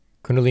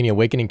Kundalini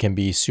awakening can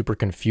be super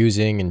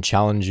confusing and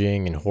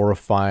challenging and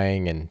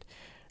horrifying and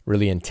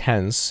really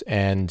intense.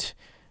 And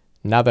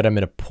now that I'm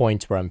at a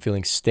point where I'm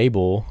feeling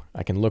stable,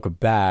 I can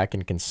look back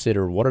and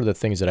consider what are the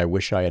things that I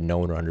wish I had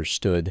known or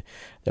understood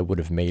that would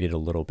have made it a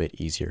little bit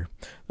easier.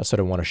 That's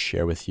what I want to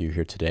share with you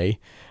here today.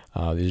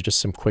 These are just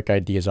some quick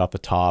ideas off the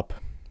top.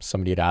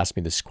 Somebody had asked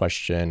me this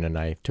question and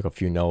I took a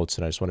few notes,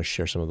 and I just want to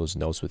share some of those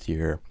notes with you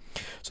here.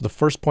 So the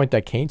first point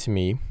that came to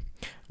me,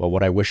 well,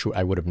 what I wish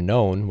I would have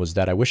known was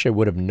that I wish I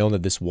would have known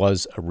that this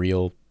was a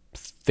real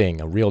thing,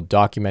 a real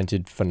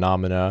documented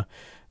phenomena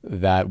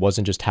that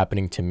wasn't just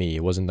happening to me.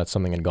 It wasn't that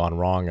something had gone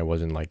wrong. It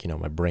wasn't like,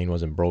 my brain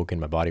wasn't broken,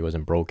 my body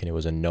wasn't broken. It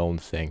was a known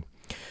thing.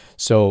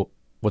 So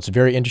what's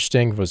very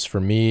interesting was, for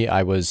me,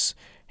 I was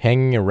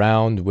hanging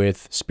around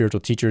with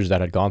spiritual teachers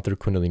that had gone through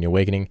Kundalini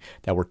awakening,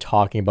 that were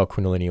talking about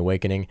Kundalini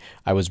awakening.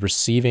 I was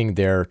receiving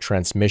their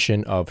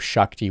transmission of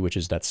Shakti, which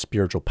is that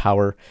spiritual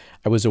power.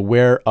 I was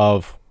aware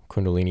of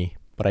Kundalini,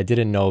 but I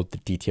didn't know the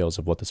details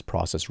of what this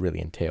process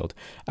really entailed.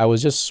 I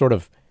was just sort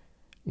of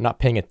not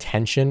paying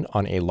attention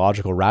on a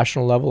logical,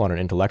 rational level, on an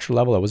intellectual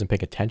level. I wasn't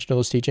paying attention to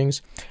those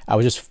teachings. I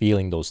was just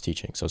feeling those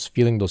teachings. I was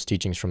feeling those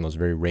teachings from those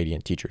very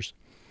radiant teachers.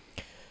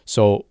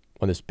 So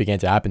when this began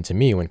to happen to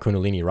me, when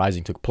Kundalini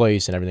rising took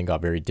place and everything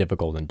got very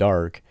difficult and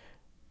dark,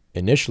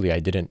 initially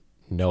I didn't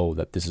know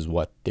that this is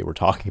what they were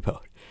talking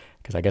about,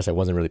 because I guess I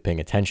wasn't really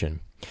paying attention.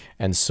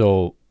 And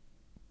so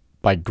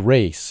by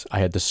grace,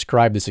 I had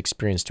described this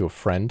experience to a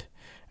friend,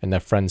 and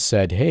that friend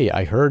said, "Hey,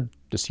 I heard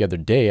just the other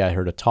day, I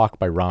heard a talk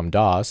by Ram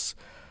Dass.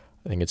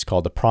 I think it's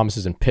called The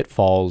Promises and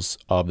Pitfalls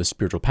of the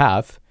Spiritual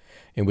Path,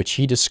 in which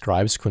he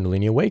describes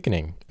Kundalini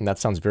awakening. And that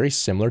sounds very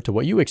similar to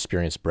what you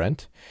experienced,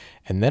 Brent."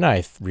 And then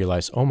I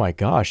realized, oh my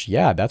gosh,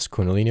 yeah, that's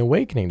Kundalini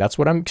awakening. That's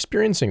what I'm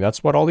experiencing.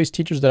 That's what all these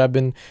teachers that I've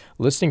been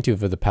listening to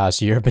for the past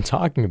year have been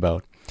talking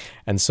about.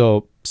 And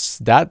so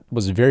that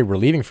was very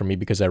relieving for me,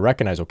 because I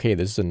recognize, okay,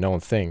 this is a known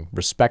thing.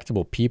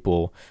 Respectable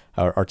people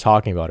are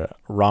talking about it.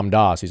 Ram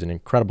Dass, he's an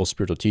incredible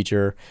spiritual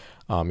teacher.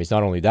 He's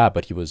not only that,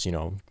 but he was,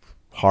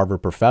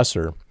 Harvard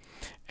professor.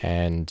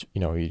 And,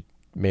 he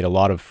made a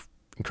lot of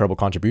incredible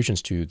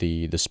contributions to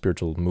the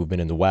spiritual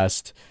movement in the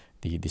West,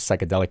 the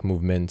psychedelic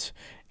movement.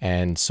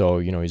 And so,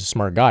 he's a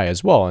smart guy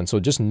as well. And so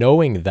just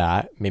knowing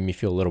that made me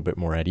feel a little bit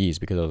more at ease,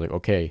 because I was like,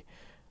 okay,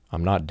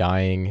 I'm not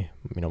dying.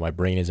 My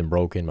brain isn't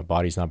broken. My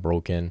body's not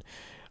broken.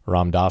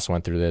 Ram Dass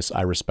went through this.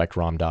 I respect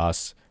Ram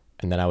Dass.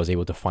 And then I was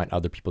able to find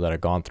other people that had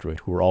gone through it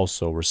who were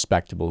also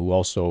respectable, who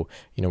also,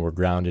 were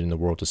grounded in the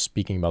world, to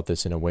speaking about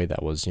this in a way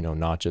that was,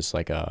 not just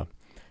like a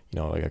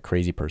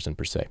crazy person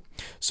per se.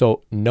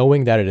 So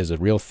knowing that it is a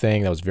real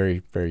thing, that was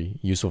very, very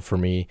useful for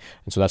me.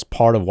 And so that's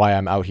part of why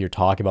I'm out here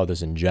talking about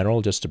this in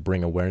general, just to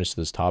bring awareness to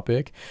this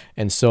topic.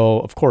 And so,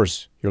 of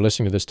course, you're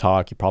listening to this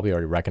talk, you probably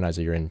already recognize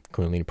that you're in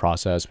Kundalini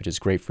process, which is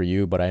great for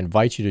you. But I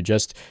invite you to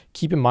just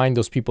keep in mind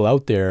those people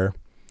out there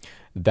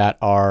that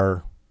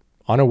are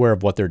unaware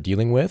of what they're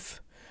dealing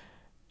with.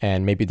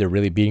 And maybe they're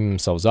really beating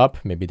themselves up.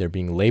 Maybe they're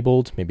being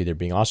labeled. Maybe they're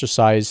being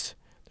ostracized.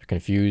 They're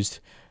confused.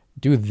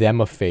 Do them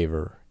a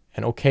favor.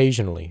 And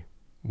occasionally,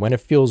 when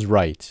it feels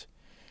right,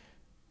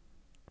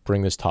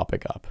 bring this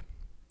topic up.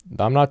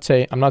 I'm not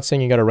saying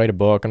you got to write a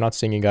book. I'm not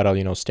saying you got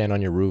to, stand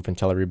on your roof and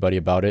tell everybody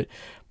about it.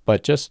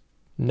 But just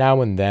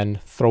now and then,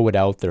 throw it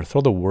out there.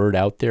 Throw the word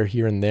out there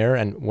here and there.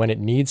 And when it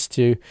needs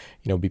to,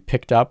 be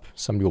picked up,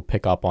 somebody will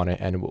pick up on it,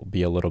 and it will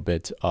be a little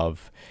bit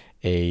of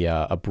a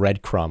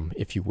breadcrumb,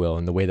 if you will,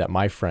 in the way that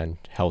my friend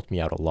helped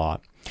me out a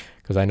lot.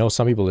 Because I know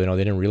some people, they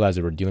didn't realize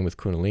they were dealing with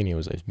Kundalini.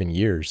 It's been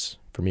years.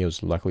 For me, it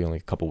was luckily only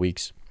a couple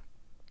weeks.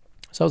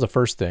 So that was the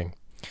first thing.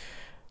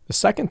 The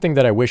second thing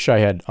that I wish I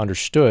had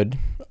understood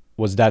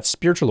was that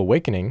spiritual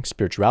awakening,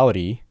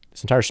 spirituality,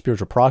 this entire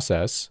spiritual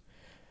process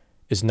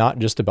is not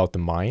just about the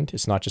mind.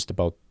 It's not just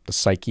about the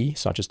psyche.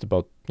 It's not just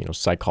about,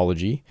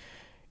 psychology.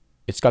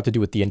 It's got to do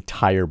with the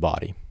entire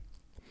body.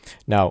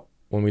 Now,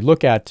 when we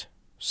look at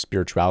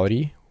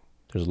spirituality,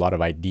 there's a lot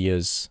of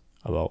ideas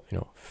about,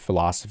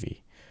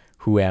 philosophy.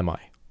 Who am I?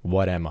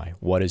 What am I?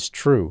 What is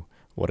true?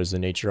 What is the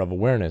nature of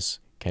awareness?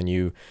 Can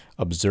you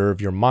observe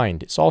your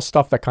mind? It's all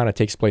stuff that kind of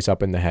takes place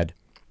up in the head.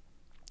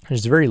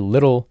 There's very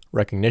little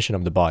recognition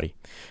of the body.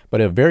 But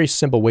a very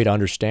simple way to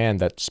understand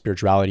that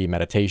spirituality,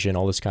 meditation,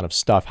 all this kind of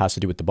stuff has to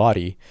do with the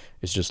body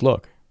is just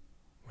look.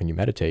 When you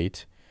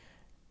meditate,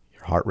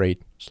 your heart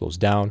rate slows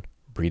down,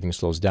 breathing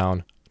slows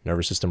down,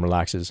 nervous system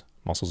relaxes,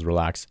 muscles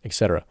relax,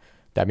 etc.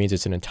 That means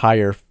it's an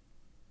entire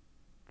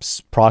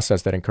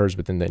process that occurs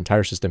within the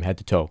entire system, head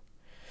to toe.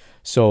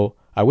 So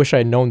I wish I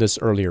had known this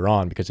earlier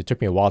on, because it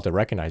took me a while to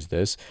recognize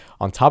this.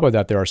 On top of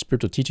that, there are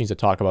spiritual teachings that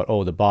talk about,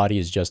 the body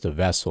is just a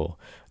vessel.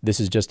 This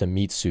is just a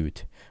meat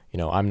suit.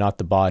 I'm not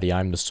the body.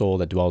 I'm the soul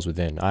that dwells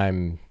within.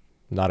 I'm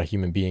not a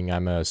human being.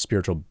 I'm a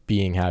spiritual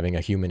being having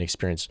a human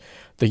experience.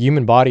 The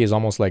human body is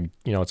almost like,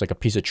 it's like a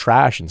piece of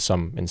trash in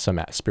some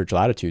spiritual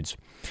attitudes.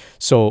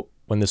 So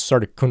when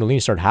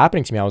Kundalini started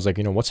happening to me, I was like,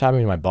 what's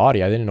happening to my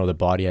body? I didn't know the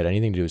body had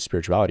anything to do with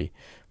spirituality,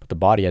 but the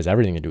body has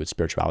everything to do with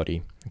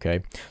spirituality.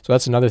 Okay. So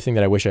that's another thing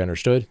that I wish I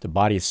understood. The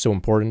body is so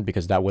important,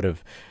 because that would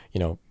have,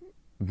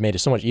 made it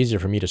so much easier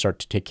for me to start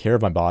to take care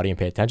of my body and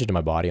pay attention to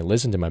my body and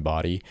listen to my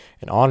body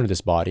and honor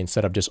this body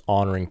instead of just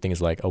honoring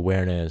things like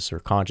awareness or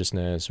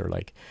consciousness or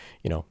like,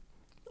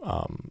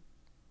 um,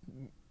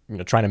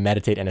 trying to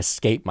meditate and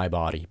escape my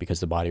body because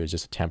the body was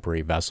just a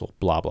temporary vessel,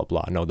 blah, blah,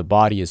 blah. No, the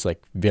body is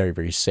like very,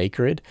 very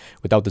sacred.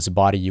 Without this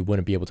body, you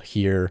wouldn't be able to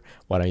hear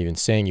what I'm even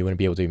saying. You wouldn't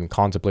be able to even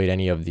contemplate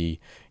any of the,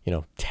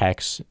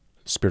 texts,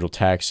 spiritual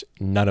texts,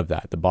 none of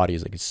that. The body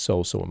is like, it's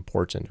so, so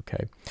important.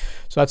 Okay.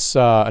 So that's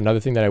another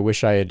thing that I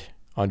wish I had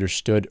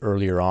understood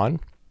earlier on.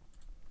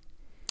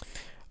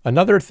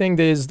 Another thing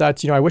is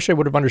that, I wish I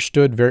would have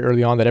understood very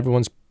early on that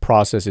everyone's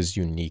process is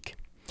unique.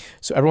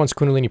 So everyone's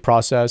Kundalini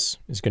process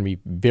is going to be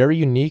very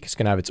unique. It's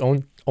going to have its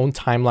own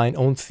timeline,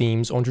 own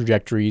themes, own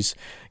trajectories.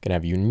 Going to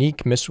have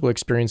unique mystical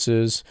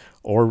experiences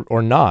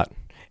or not,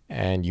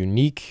 and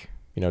unique,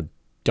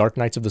 dark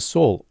nights of the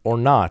soul or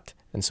not.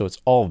 And so it's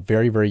all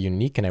very, very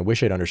unique. And I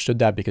wish I'd understood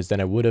that, because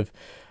then I would have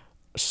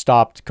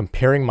stopped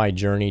comparing my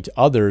journey to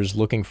others,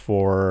 looking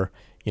for,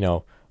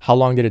 how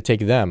long did it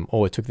take them?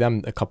 Oh, it took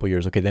them a couple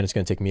years. Okay, then it's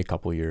going to take me a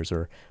couple years.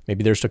 Or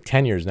maybe theirs took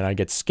 10 years. Then I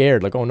get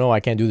scared, like, oh no, I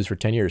can't do this for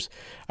 10 years.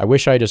 I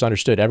wish I just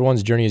understood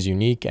everyone's journey is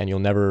unique, and you'll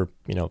never,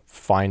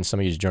 find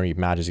somebody's journey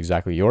matches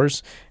exactly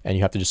yours. And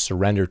you have to just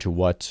surrender to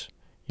what,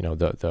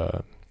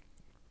 the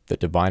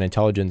divine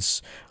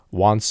intelligence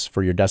wants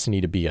for your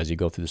destiny to be as you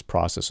go through this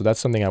process. So that's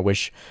something I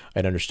wish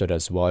I'd understood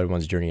as well.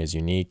 Everyone's journey is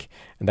unique.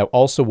 And that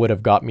also would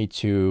have got me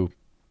to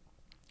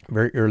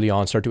very early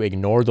on start to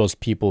ignore those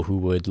people who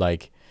would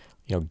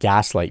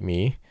gaslight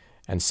me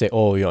and say,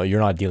 oh, you're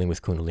not dealing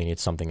with Kundalini,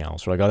 it's something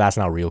else. Or like, oh, that's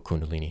not real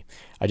Kundalini.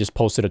 I just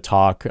posted a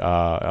talk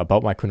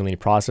about my Kundalini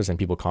process, and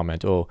people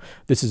comment, oh,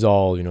 this is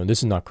all, this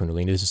is not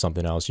Kundalini, this is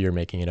something else, you're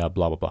making it up,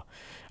 blah, blah, blah.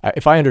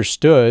 If I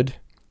understood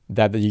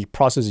that the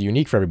process is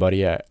unique for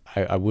everybody,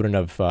 I wouldn't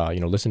have,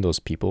 listened to those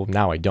people.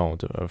 Now I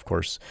don't, of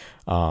course.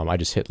 I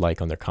just hit like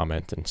on their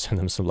comment and send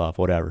them some love,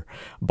 whatever.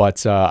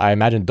 But I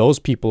imagine those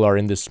people are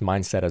in this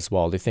mindset as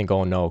well. They think,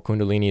 oh no,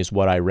 Kundalini is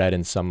what I read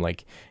in some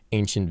like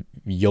ancient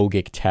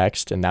yogic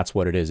text, and that's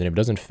what it is. And if it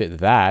doesn't fit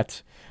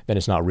that, then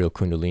it's not real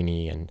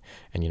Kundalini, and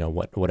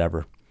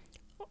whatever.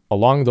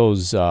 Along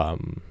those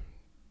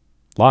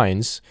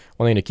lines,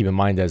 one thing to keep in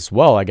mind as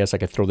well, I guess I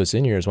could throw this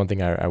in here, is one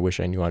thing I wish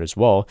I knew out as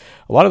well.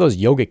 A lot of those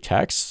yogic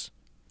texts,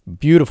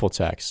 beautiful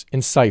texts,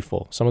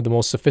 insightful, some of the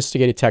most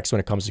sophisticated texts when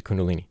it comes to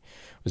Kundalini.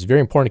 It's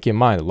very important to keep in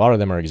mind, a lot of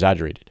them are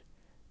exaggerated.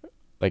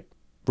 Like,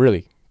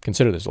 really,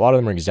 consider this. A lot of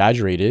them are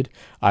exaggerated,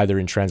 either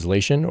in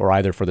translation, or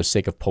either for the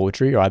sake of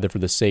poetry, or either for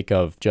the sake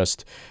of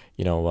just,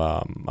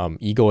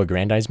 ego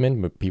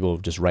aggrandizement. People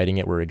just writing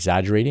it were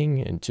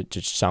exaggerating and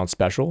to sound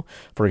special.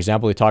 For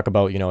example, they talk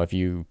about, if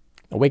you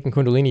awaken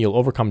Kundalini, you'll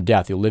overcome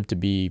death. You'll live to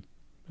be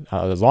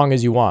as long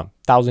as you want,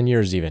 1,000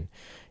 years even.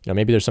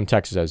 Maybe there's some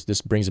text that says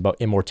this brings about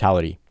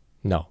immortality.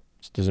 No,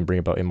 it doesn't bring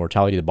about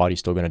immortality. The body's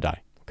still going to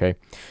die. Okay,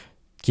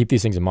 keep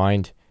these things in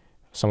mind.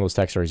 Some of those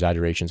texts are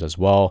exaggerations as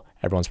well.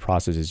 Everyone's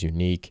process is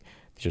unique.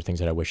 These are things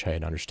that I wish I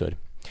had understood.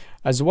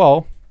 As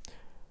well,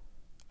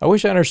 I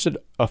wish I understood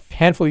a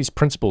handful of these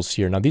principles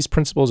here. Now, these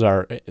principles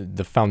are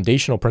the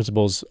foundational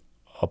principles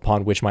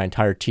upon which my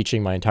entire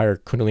teaching, my entire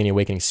Kundalini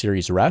Awakening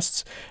series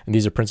rests. And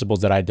these are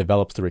principles that I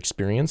developed through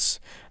experience.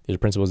 These are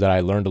principles that I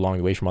learned along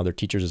the way from other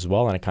teachers as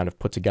well. And I kind of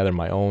put together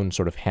my own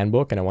sort of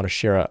handbook. And I want to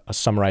share a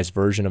summarized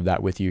version of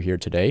that with you here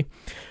today.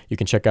 You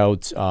can check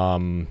out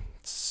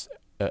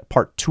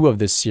part 2 of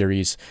this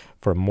series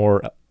for a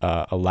more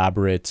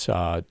elaborate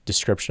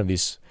description of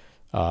these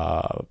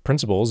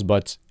principles.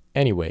 But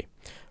anyway,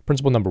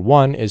 principle number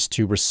 1 is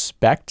to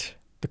respect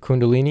the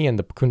Kundalini and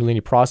the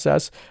Kundalini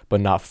process,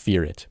 but not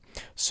fear it.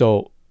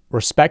 So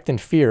respect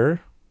and fear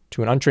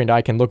to an untrained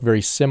eye can look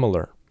very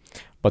similar,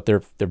 but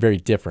they're very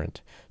different.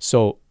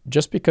 So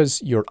just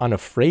because you're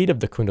unafraid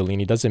of the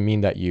Kundalini doesn't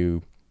mean that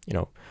you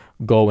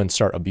go and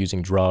start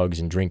abusing drugs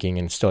and drinking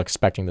and still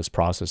expecting this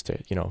process to,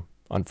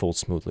 unfold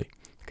smoothly.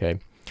 Okay.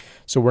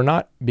 So we're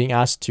not being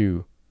asked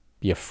to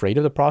be afraid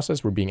of the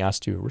process. We're being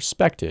asked to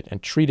respect it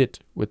and treat it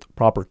with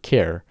proper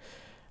care.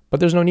 But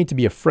there's no need to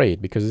be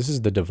afraid, because this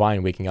is the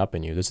divine waking up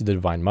in you. This is the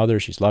divine mother.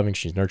 She's loving,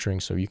 she's nurturing,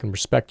 so you can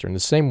respect her. In the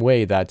same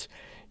way that,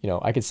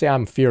 I could say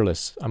I'm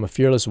fearless. I'm a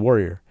fearless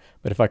warrior.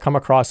 But if I come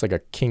across like a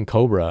king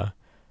cobra,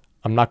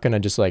 I'm not going to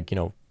just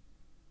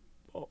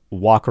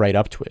walk right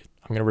up to it.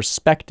 I'm going to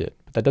respect it.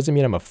 But that doesn't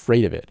mean I'm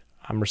afraid of it.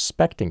 I'm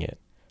respecting it.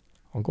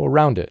 I'll go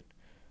around it.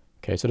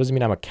 Okay, so it doesn't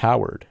mean I'm a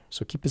coward.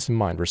 So keep this in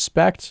mind.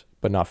 Respect,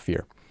 but not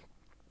fear.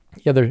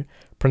 The other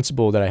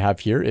principle that I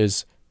have here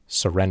is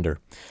surrender.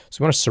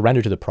 So we want to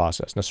surrender to the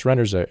process. Now,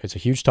 surrender is it's a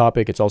huge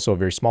topic. It's also a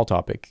very small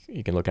topic.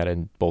 You can look at it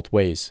in both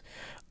ways.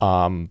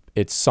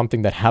 It's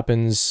something that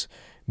happens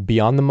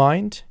beyond the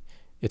mind.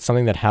 It's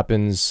something that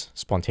happens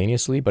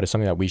spontaneously, but it's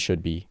something that we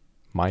should be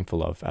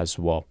mindful of as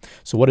well.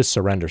 So what is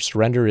surrender?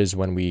 Surrender is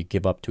when we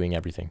give up doing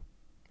everything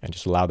and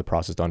just allow the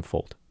process to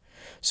unfold.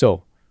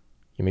 So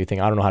you may think,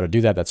 I don't know how to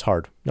do that. That's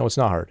hard. No, it's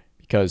not hard,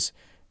 because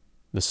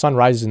the sun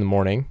rises in the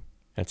morning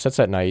and it sets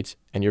at night,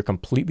 and you're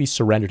completely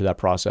surrendered to that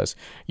process.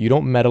 You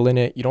don't meddle in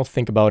it. You don't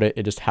think about it.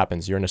 It just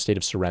happens. You're in a state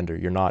of surrender.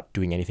 You're not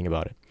doing anything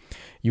about it.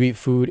 You eat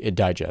food, it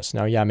digests.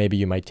 Now, yeah, maybe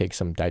you might take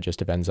some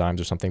digestive enzymes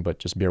or something, but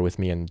just bear with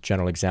me in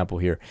general example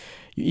here.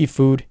 You eat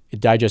food, it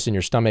digests in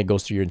your stomach,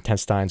 goes through your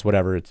intestines,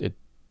 whatever. It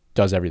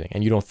does everything.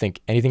 And you don't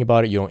think anything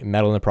about it. You don't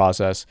meddle in the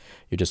process.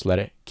 You just let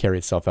it carry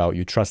itself out.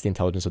 You trust the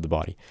intelligence of the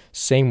body.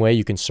 Same way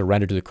you can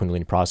surrender to the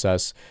Kundalini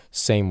process.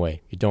 Same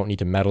way. You don't need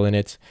to meddle in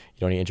it.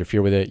 You don't need to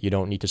interfere with it. You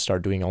don't need to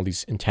start doing all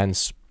these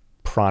intense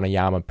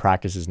pranayama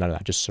practices, none of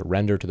that. Just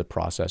surrender to the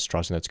process,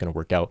 trusting that it's going to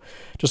work out.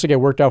 Just like it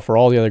worked out for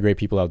all the other great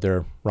people out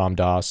there, Ram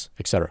Dass,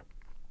 etc.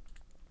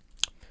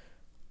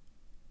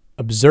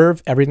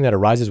 Observe everything that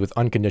arises with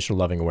unconditional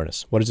loving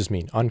awareness. What does this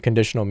mean?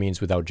 Unconditional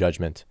means without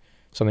judgment.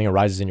 Something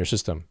arises in your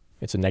system.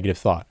 It's a negative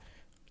thought.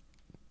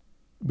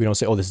 We don't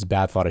say, oh, this is a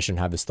bad thought. I shouldn't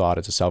have this thought.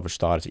 It's a selfish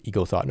thought. It's an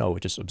ego thought. No, we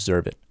just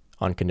observe it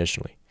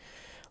unconditionally.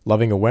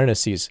 Loving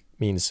awareness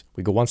means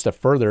we go one step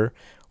further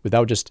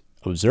without just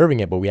observing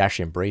it, but we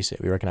actually embrace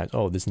it. We recognize,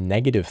 oh, this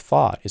negative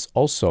thought is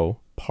also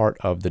part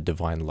of the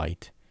divine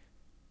light.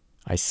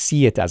 I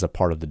see it as a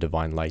part of the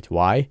divine light.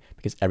 Why?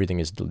 Because everything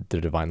is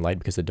the divine light,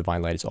 because the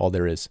divine light is all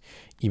there is.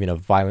 Even a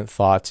violent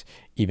thought,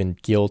 even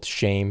guilt,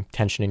 shame,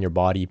 tension in your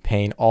body,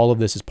 pain, all of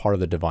this is part of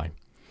the divine.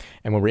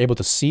 And when we're able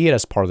to see it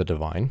as part of the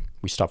divine,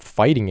 we stop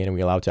fighting it and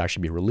we allow it to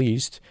actually be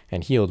released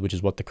and healed, which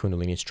is what the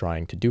Kundalini is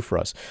trying to do for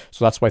us.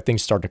 So that's why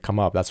things start to come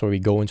up. That's why we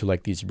go into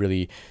like these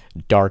really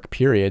dark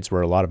periods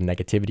where a lot of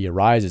negativity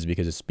arises,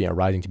 because it's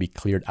arising to be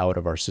cleared out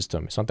of our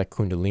system. It's not that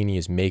Kundalini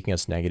is making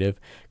us negative.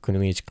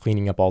 Kundalini is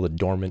cleaning up all the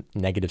dormant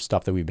negative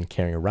stuff that we've been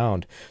carrying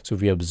around. So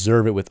if we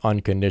observe it with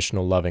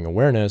unconditional loving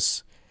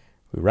awareness,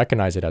 we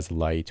recognize it as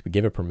light, we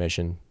give it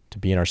permission to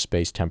be in our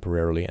space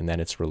temporarily, and then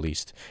it's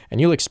released. And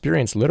you'll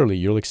experience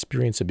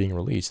it being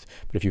released.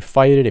 But if you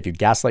fight it, if you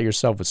gaslight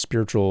yourself with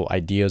spiritual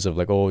ideas of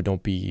like, oh,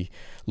 don't be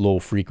low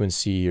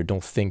frequency, or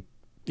don't think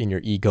in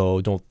your ego,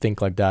 don't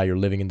think like that, you're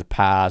living in the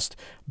past,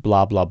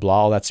 blah, blah, blah,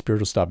 all that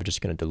spiritual stuff is just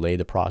going to delay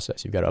the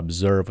process. You've got to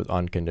observe with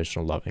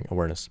unconditional loving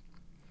awareness.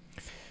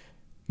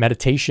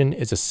 Meditation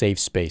is a safe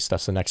space.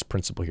 That's the next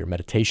principle here.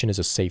 Meditation is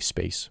a safe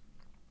space.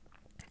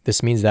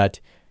 This means that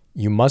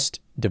you must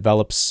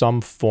develop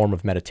some form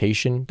of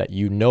meditation that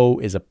you know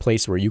is a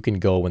place where you can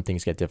go when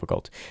things get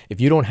difficult. If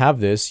you don't have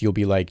this, you'll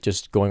be like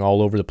just going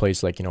all over the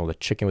place, like, the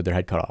chicken with their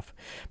head cut off.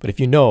 But if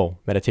you know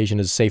meditation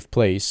is a safe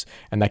place,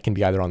 and that can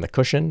be either on the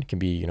cushion, it can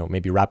be,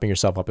 maybe wrapping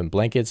yourself up in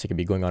blankets, it can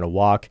be going on a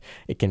walk,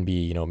 it can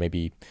be,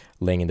 maybe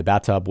laying in the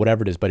bathtub,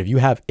 whatever it is. But if you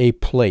have a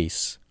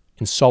place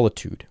in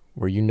solitude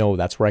where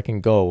that's where I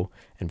can go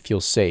and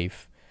feel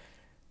safe,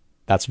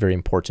 that's very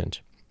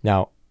important.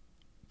 Now,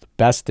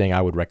 best thing I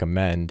would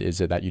recommend is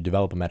that you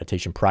develop a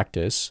meditation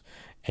practice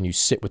and you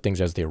sit with things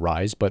as they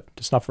arise, but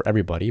it's not for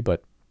everybody.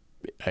 But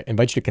I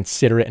invite you to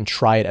consider it and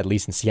try it at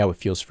least and see how it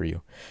feels for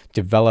you.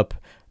 Develop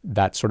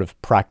that sort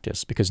of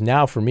practice, because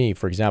now for me,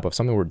 for example, if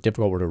something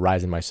difficult were to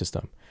arise in my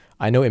system,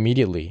 I know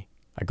immediately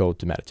I go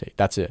to meditate.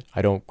 That's it.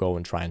 I don't go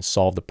and try and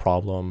solve the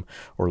problem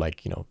or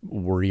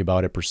worry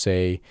about it per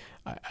se.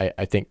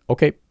 I think,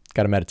 okay,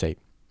 got to meditate.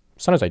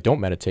 Sometimes I don't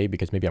meditate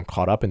because maybe I'm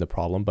caught up in the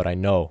problem, but I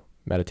know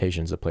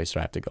meditation is the place that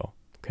I have to go.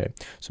 Okay.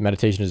 So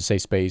meditation is a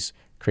safe space.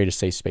 Create a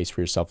safe space for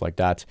yourself like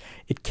that.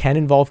 It can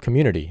involve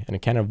community, and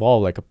it can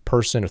involve like a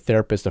person, a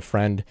therapist, a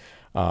friend,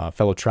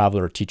 fellow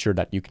traveler, or teacher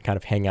that you can kind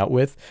of hang out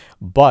with,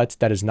 but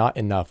that is not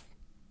enough.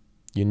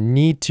 You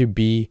need to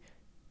be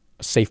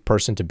a safe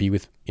person to be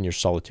with in your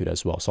solitude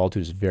as well.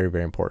 Solitude is very,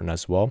 very important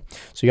as well.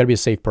 So you got to be a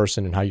safe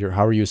person. And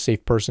how are you a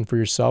safe person for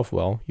yourself?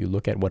 Well, you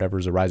look at whatever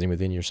is arising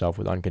within yourself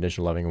with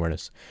unconditional loving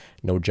awareness,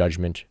 no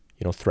judgment.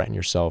 You don't threaten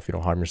yourself. You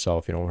don't harm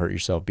yourself. You don't hurt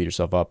yourself, beat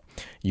yourself up.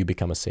 You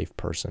become a safe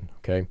person,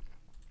 okay?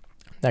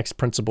 Next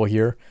principle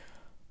here,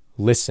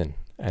 listen,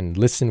 and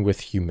listen with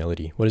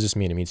humility. What does this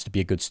mean? It means to be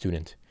a good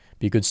student.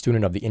 Be a good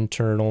student of the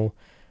internal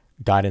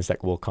guidance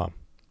that will come,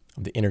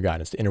 of the inner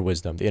guidance, the inner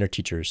wisdom, the inner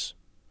teachers,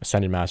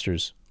 ascended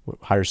masters,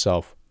 higher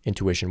self,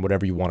 intuition,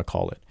 whatever you want to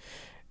call it.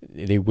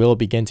 They will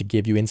begin to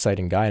give you insight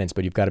and guidance,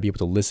 but you've got to be able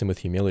to listen with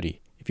humility.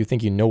 If you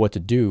think you know what to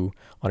do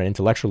on an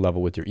intellectual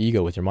level with your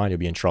ego, with your mind, you'll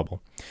be in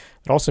trouble.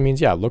 It also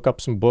means, look up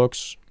some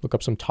books, look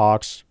up some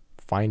talks,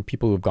 find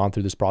people who have gone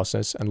through this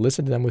process and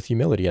listen to them with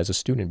humility as a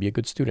student, be a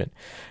good student.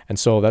 And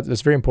so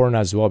that's very important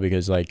as well,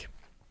 because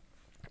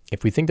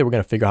if we think that we're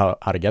going to figure out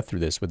how to get through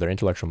this with our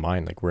intellectual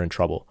mind, we're in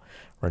trouble.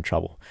 We're in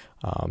trouble.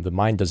 The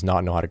mind does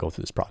not know how to go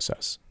through this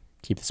process.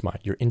 Keep this in mind.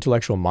 Your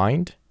intellectual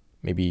mind,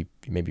 maybe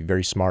you may be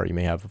very smart, you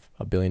may have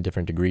a billion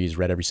different degrees,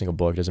 read every single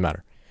book, it doesn't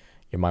matter.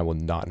 Your mind will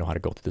not know how to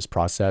go through this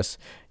process.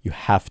 You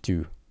have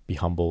to be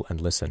humble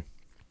and listen.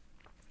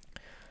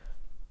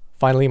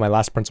 Finally, my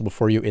last principle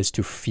for you is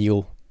to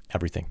feel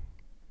everything.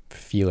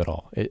 Feel it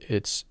all.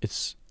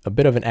 It's a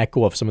bit of an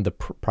echo of some of the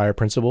prior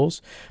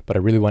principles, but I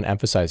really want to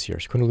emphasize here.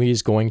 Kundalini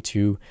is going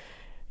to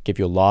give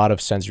you a lot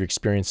of sensory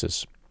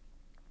experiences.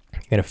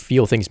 You're going to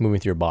feel things moving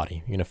through your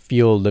body. You're going to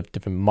feel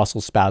different muscle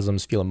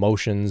spasms, feel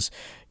emotions.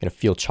 You're going to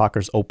feel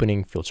chakras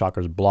opening, feel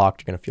chakras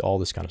blocked. You're going to feel all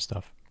this kind of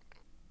stuff.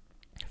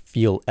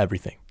 Feel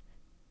everything.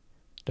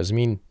 Doesn't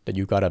mean that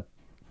you got to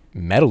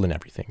meddle in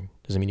everything.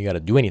 Doesn't mean you got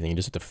to do anything. You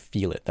just have to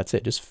feel it. That's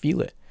it. Just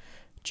feel it.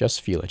 Just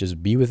feel it.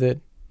 Just be with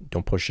it.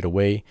 Don't push it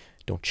away.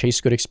 Don't chase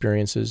good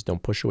experiences.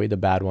 Don't push away the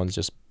bad ones.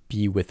 Just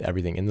be with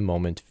everything in the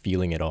moment,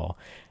 feeling it all.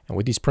 And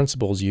with these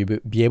principles, you'll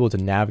be able to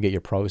navigate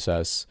your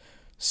process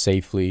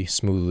safely,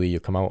 smoothly. You'll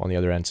come out on the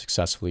other end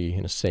successfully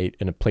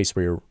in a place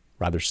where you're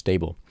rather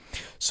stable.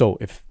 So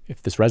if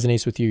this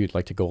resonates with you, you'd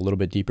like to go a little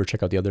bit deeper,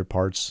 check out the other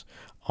parts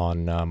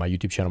on my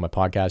YouTube channel, my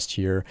podcast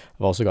here.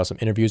 I've also got some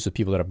interviews with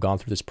people that have gone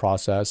through this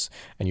process,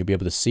 and you'll be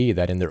able to see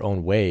that in their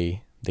own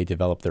way, they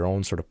develop their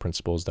own sort of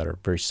principles that are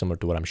very similar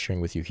to what I'm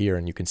sharing with you here,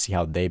 and you can see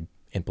how they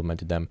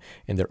implemented them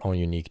in their own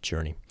unique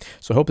journey.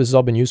 So I hope this has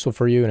all been useful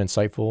for you and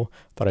insightful.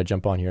 Thought I'd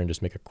jump on here and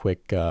just make a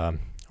quick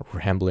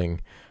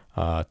rambling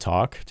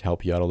talk to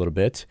help you out a little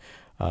bit.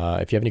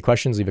 If you have any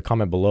questions, leave a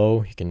comment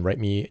below. You can write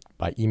me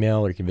by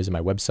email, or you can visit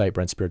my website,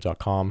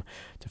 brentspirit.com,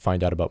 to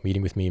find out about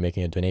meeting with me,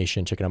 making a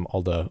donation, checking out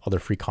all the other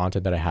free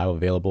content that I have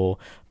available.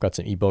 I've got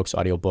some ebooks,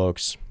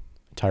 audiobooks,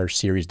 entire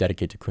series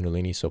dedicated to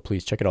Kundalini. So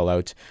please check it all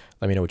out.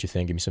 Let me know what you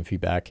think. Give me some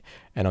feedback.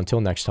 And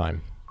until next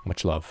time,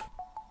 much love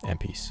and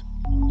peace.